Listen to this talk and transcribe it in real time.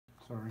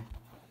Sorry.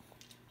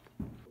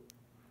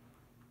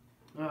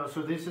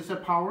 So this is a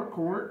power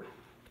cord,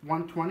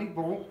 120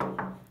 volt.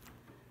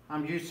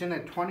 I'm using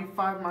a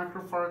 25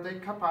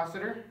 microfarad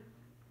capacitor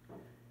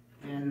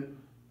and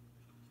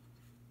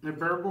a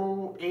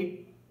variable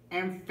 8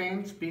 amp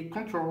fan speed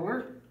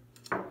controller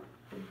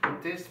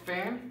with this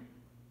fan.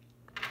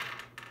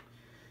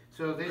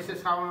 So this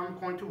is how I'm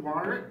going to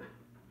wire it.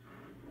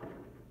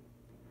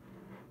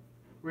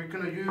 We're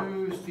going to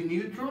use the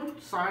neutral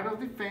side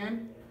of the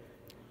fan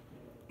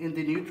and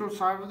the neutral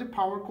side of the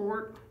power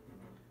cord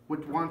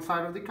with one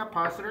side of the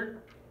capacitor.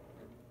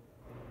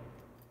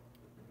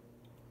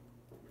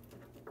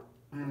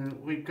 And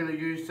we're going to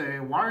use a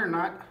wire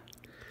nut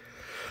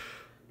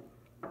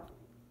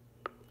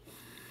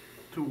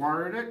to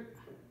wire it.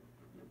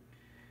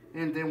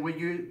 And then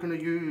we're going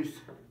to use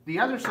the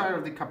other side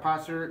of the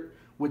capacitor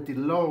with the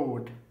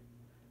load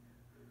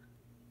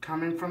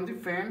coming from the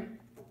fan.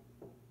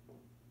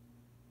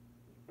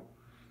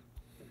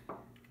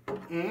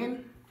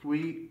 And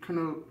we're going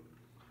to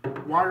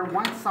wire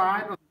one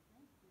side of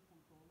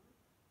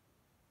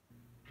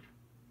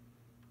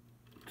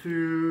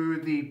to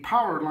the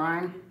power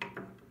line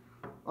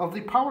of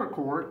the power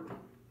cord,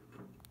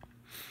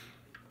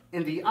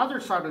 and the other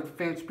side of the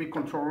fan speed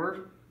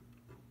controller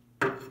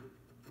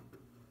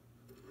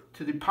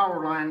to the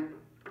power line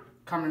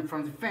coming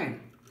from the fan.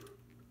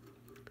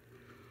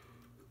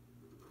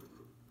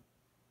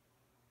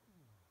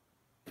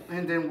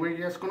 And then we're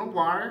just going to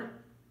wire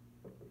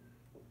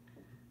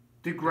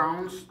the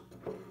grounds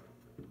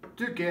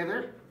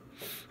together,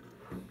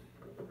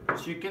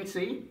 as you can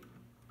see.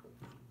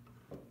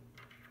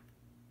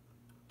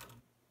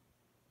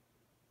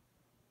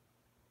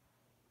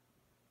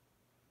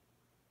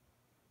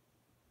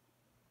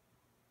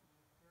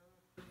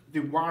 The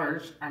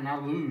wires are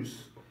not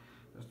loose.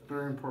 That's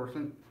very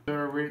important.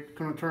 So we're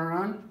going to turn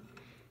on.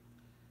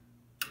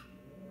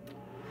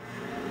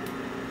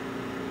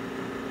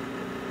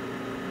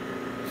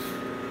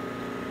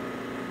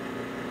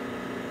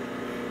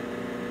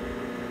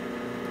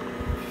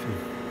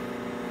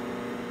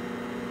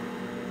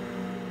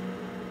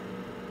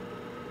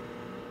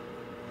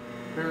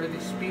 Vary the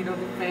speed of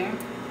the fan.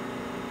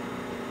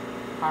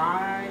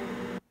 High.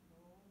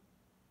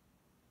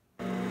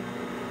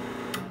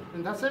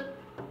 And that's it.